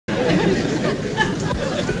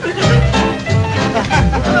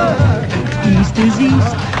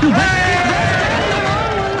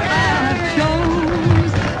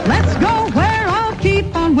Let's go where I'll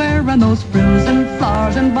keep on wearing those frills and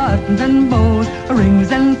flowers and buttons and bows,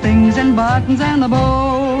 rings and things and buttons and the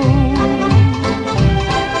bows.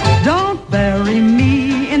 Don't bury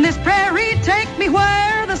me in this prairie, take me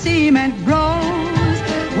where the cement grows.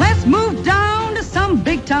 Let's move down to some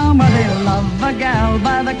big town where they love a gal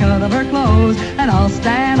by the cut of her clothes, and I'll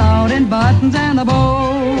stand out in buttons and the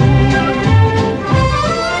bows.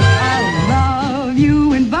 I love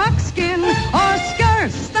you in buckskin or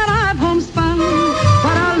skirts that I've homespun,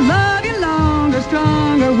 but I love you longer,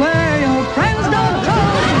 stronger, where your friends don't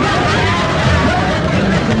talk.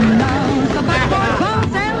 The buckboard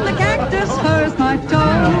bumps and the cactus hurts my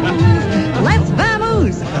toes. Let's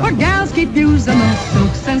vamoose where gals keep using those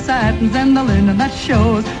silks and satins and the linen that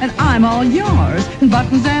shows, and I'm all yours in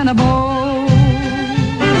buttons and a bow.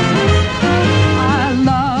 I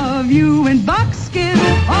love you in buckskin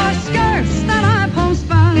or skirts that I've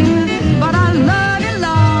homespun, but I love you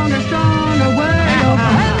longer, stronger, where your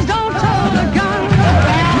friends don't hold a gun.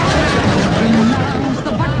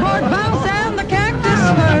 The buckboard bounce and the cactus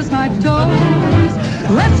spurs my toes.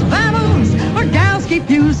 Let's vamoose where gals keep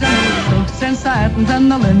using those silks and satins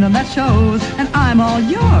and the linen that shows, and I'm all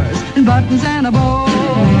yours in buttons and a bow.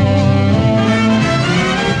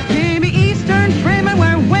 Give me Eastern trimming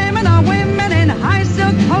where women are women in high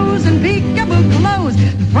silk hose and peekaboo clothes,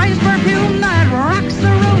 fresh perfume that rocks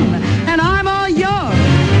the room, and I'm all yours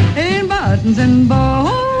in buttons and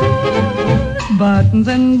bows, buttons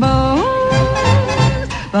and bows,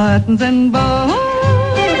 buttons and bows.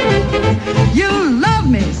 You love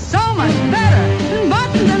me so much better